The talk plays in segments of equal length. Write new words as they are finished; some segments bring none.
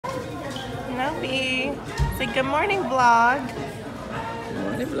Happy. Say good morning, vlog. Good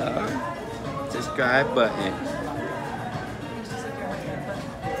morning, vlog. Subscribe button.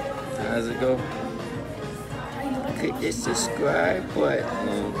 How's it go? Click the subscribe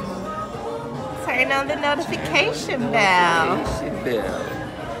button. Turn on the notification bell. Notification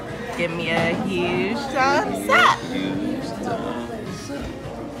bell. Give me a huge thumbs up. Huge thumbs up.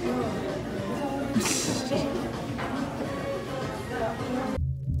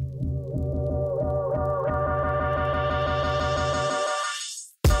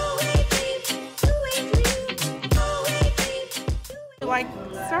 Like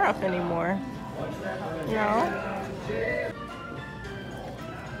syrup anymore. No.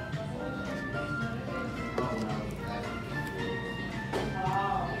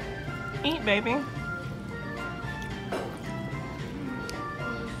 Eat, baby.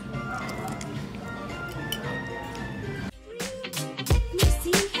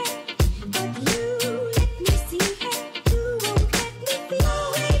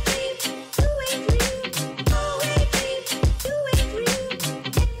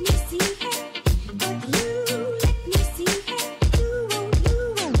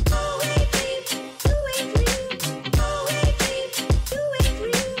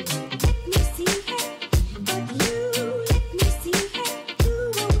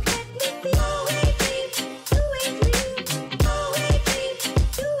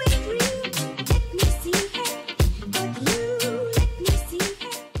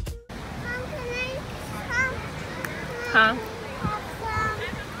 Huh?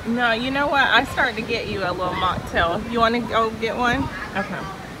 No, you know what? I started to get you a little mocktail. You want to go get one? Okay.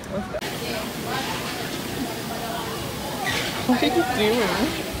 Let's go. What are you doing?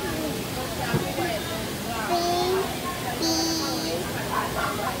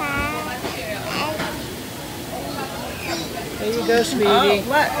 There you go, sweetie. Oh,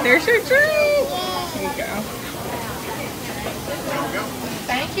 look. There's your drink. There you go.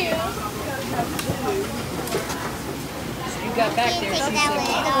 Thank you. You got back there.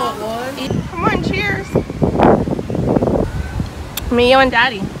 Come on, cheers. Me, you, and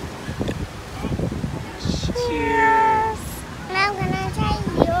Daddy. Cheers. And I'm gonna try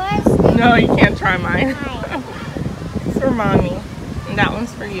yours. No, you can't try mine. It's for Mommy. And that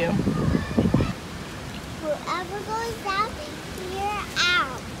one's for you. Whoever goes down, you're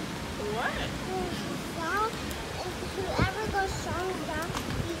out. What? Whoever goes strong down,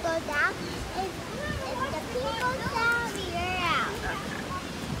 you go down. If the pea goes down, you're out.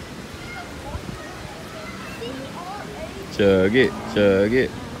 Chug it, chug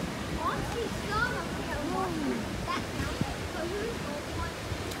it.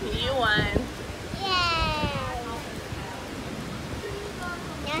 You won. Yay!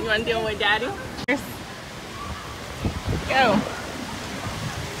 You want to deal with Daddy? Go.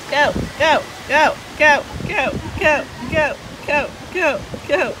 Go, go, go, go, go, go, go, go, go,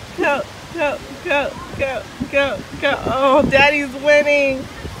 go, go, go, go, go, go, go. Oh, Daddy's winning.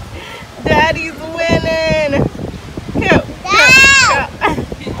 Daddy's winning. Go, go, go.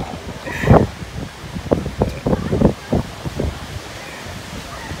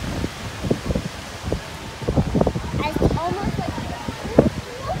 It's almost like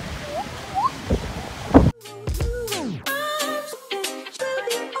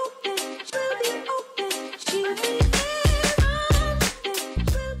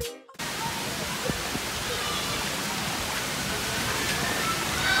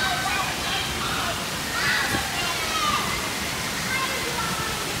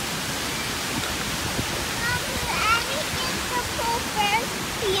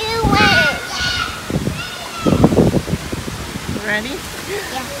Ready?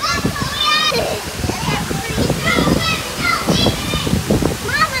 yeah.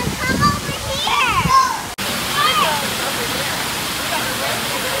 Mama, come over here.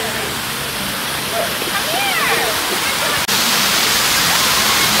 Come here.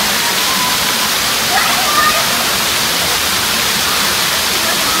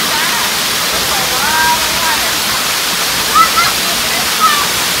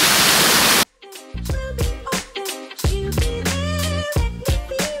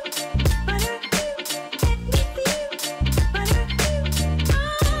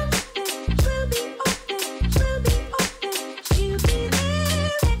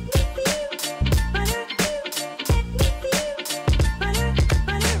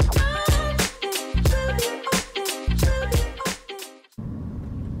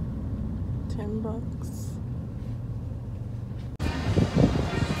 $10.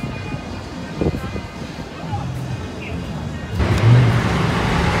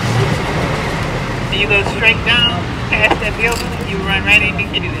 You go straight down past that building, you run right into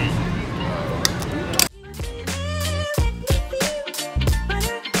Kitty then.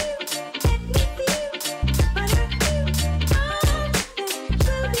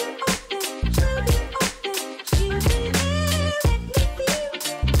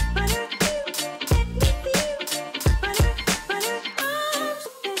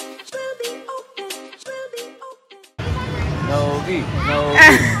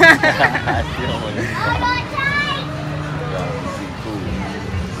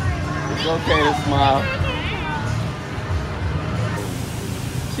 It's okay to smile.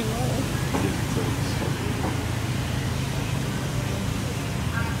 Too old.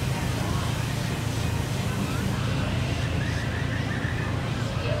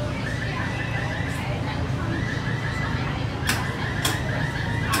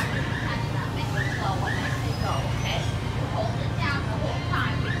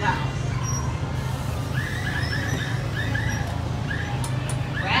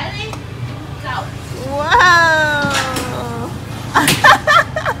 Whoa!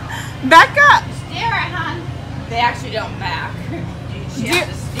 Back up! Steer it, hon. They actually don't back. She has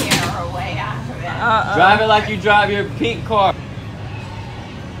to steer her way out of it. Drive it like you drive your pink car.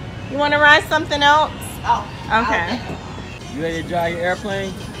 You want to ride something else? Oh. Okay. You ready to drive your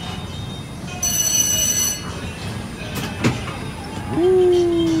airplane?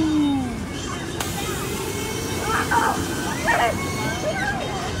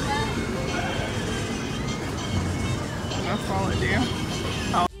 That's all I do.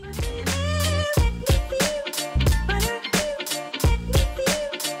 Oh.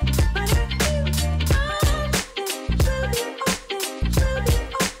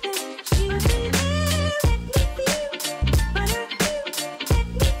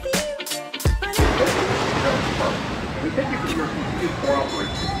 We thank you for your continued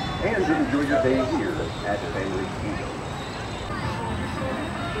cooperation and enjoy your day here at Family Eagle.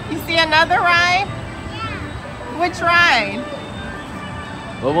 You see another ride? Which ride?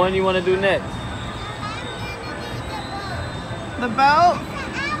 What one you want to do next? The boat?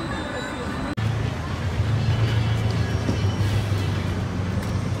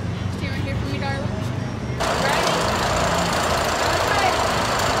 Stay right here for me, darling.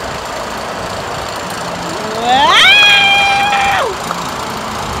 Wow!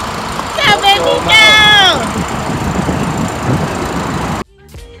 Go, baby, go!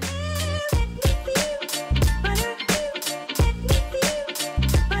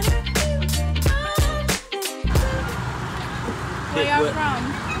 Where y'all from?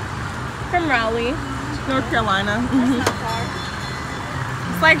 From Raleigh, North Carolina.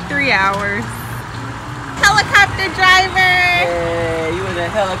 It's like 3 hours. Helicopter driver! Hey, you in a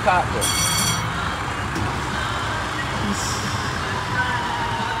helicopter.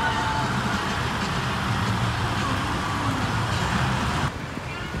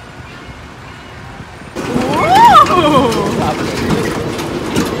 Whoa!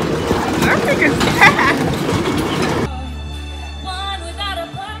 That thing is fast. One without a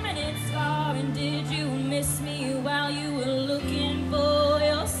permanent scar. And did you miss me while you were looking for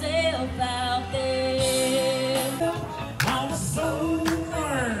yourself out there? I'm so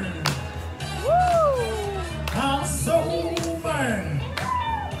burned. Woo! I'm so burned.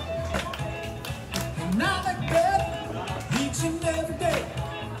 And I'm at bed each and every day.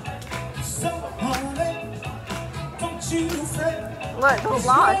 So honey, don't you fret. Look, the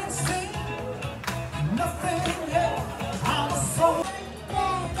lock. Nothing yet. I'm so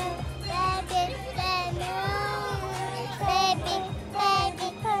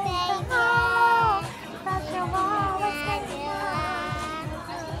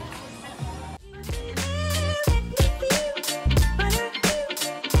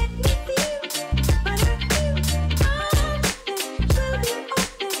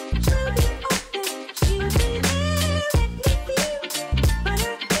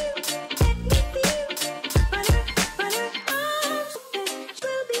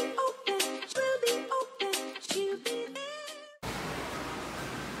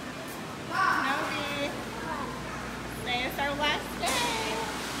It's our last day.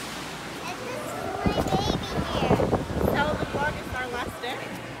 It's just my baby here. Tell the vlog it's our last day.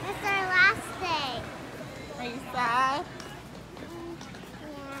 It's our last day. Are you sad?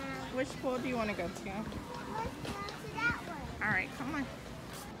 Yeah. Which pool do you want to go to? Let's go to that one. All right, come on.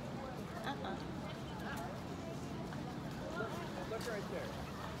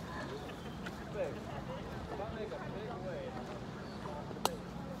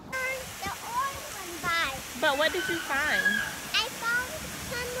 The orange one by. But what did you find? I found.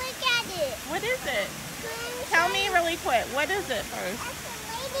 Come look at it. What is it? Come Tell me really quick. What is it first? It's a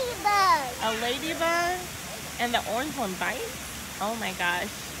ladybug. A ladybug? And the orange one bites? Oh my gosh.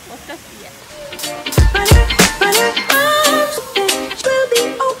 Let's go see it.